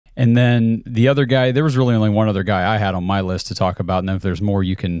And then the other guy, there was really only one other guy I had on my list to talk about, and if there's more,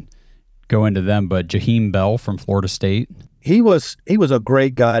 you can go into them. But Jaheim Bell from Florida State. He was a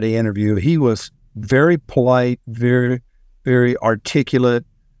great guy to interview. He was very polite, very, very articulate,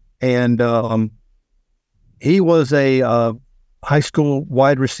 and he was a high school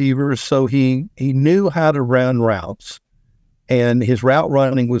wide receiver, so he knew how to run routes, and his route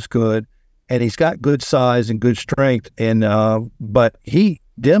running was good, and he's got good size and good strength, and but he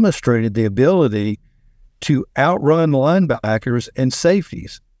demonstrated the ability to outrun linebackers and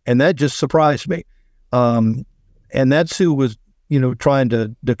safeties, and that just surprised me. And that's who was, trying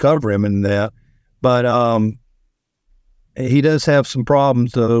to cover him in that. But he does have some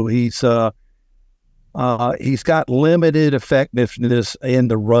problems, though. He's got limited effectiveness in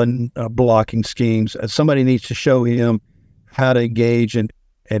the run blocking schemes. Somebody needs to show him how to engage and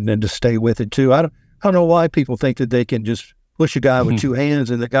then to stay with it too. I don't know why people think that they can just push a guy with two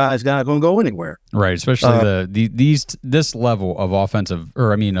hands and the guy's not going to go anywhere. Right, especially this level of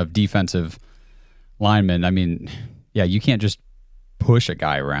of defensive linemen. Yeah, you can't just push a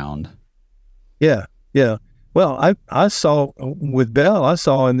guy around. Yeah. Well, I saw with Bell, I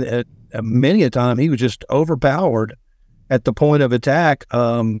saw him at many a time he was just overpowered at the point of attack,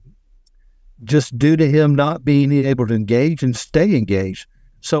 just due to him not being able to engage and stay engaged.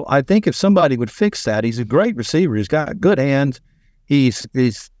 So I think if somebody would fix that, he's a great receiver. He's got good hands. He's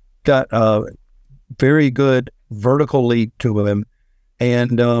got a very good vertical leap to him,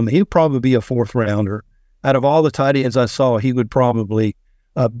 and he'd probably be a fourth rounder. Out of all the tight ends I saw, he would probably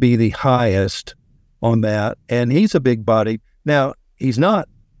be the highest on that. And he's a big body. Now, he's not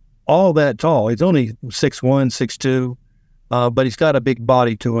all that tall. He's only 6'1", 6'2", but he's got a big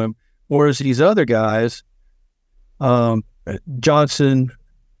body to him. Whereas these other guys, Johnson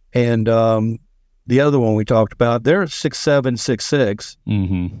and the other one we talked about, they're 6'7", 6'6".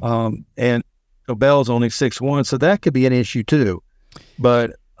 Mm-hmm. And so Bell's only 6'1", so that could be an issue too.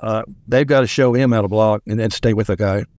 But they've got to show him how to block and then stay with the guy.